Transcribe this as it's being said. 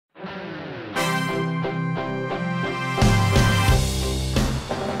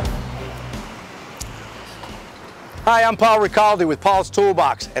Hi, I'm Paul Ricalde with Paul's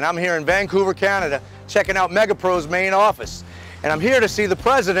Toolbox, and I'm here in Vancouver, Canada, checking out MegaPro's main office. And I'm here to see the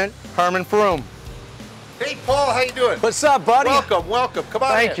president, Hermann Fruhm. Hey, Paul, how you doing? What's up, buddy? Welcome, welcome. Come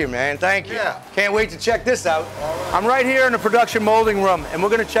on Thank in. you, man. Thank you. Yeah. Can't wait to check this out. I'm right here in the production molding room, and we're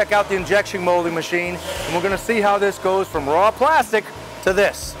going to check out the injection molding machine, and we're going to see how this goes from raw plastic to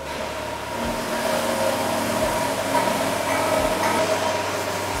this.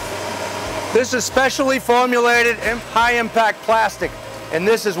 This is specially formulated high-impact plastic, and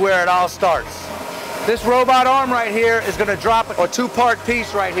this is where it all starts. This robot arm right here is going to drop a two-part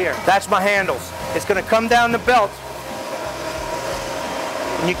piece right here. That's my handles. It's going to come down the belt,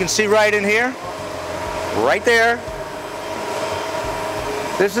 and you can see right in here, right there.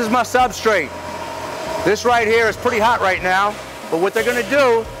 This is my substrate. This right here is pretty hot right now, but what they're going to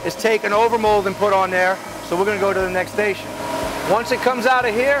do is take an overmold and put on there, so we're going to go to the next station. Once it comes out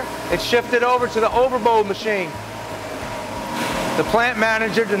of here, it's shifted over to the overmold machine. The plant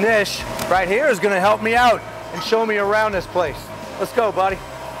manager, Dinesh, right here is going to help me out and show me around this place. Let's go, buddy.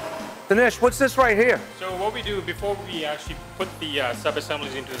 Dinesh, what's this right here? So what we do before we actually put the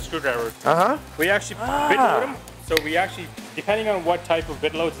sub-assemblies into the screwdriver, we actually bit load them. So we actually, depending on what type of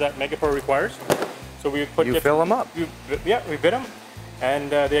bit loads that MegaPro requires, so we put fill them up. we bit them,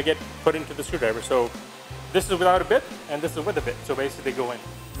 and they get put into the screwdriver. So this is without a bit, and this is with a bit. So basically they go in.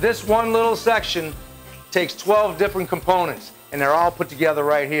 This one little section takes 12 different components, and they're all put together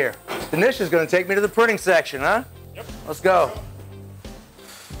right here. Dinesh is going to take me to the printing section, huh? Yep. Let's go.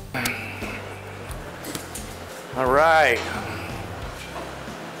 All right.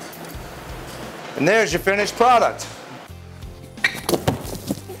 And there's your finished product.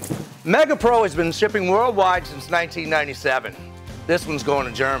 MegaPro has been shipping worldwide since 1997. This one's going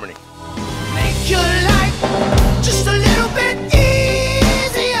to Germany. Make your life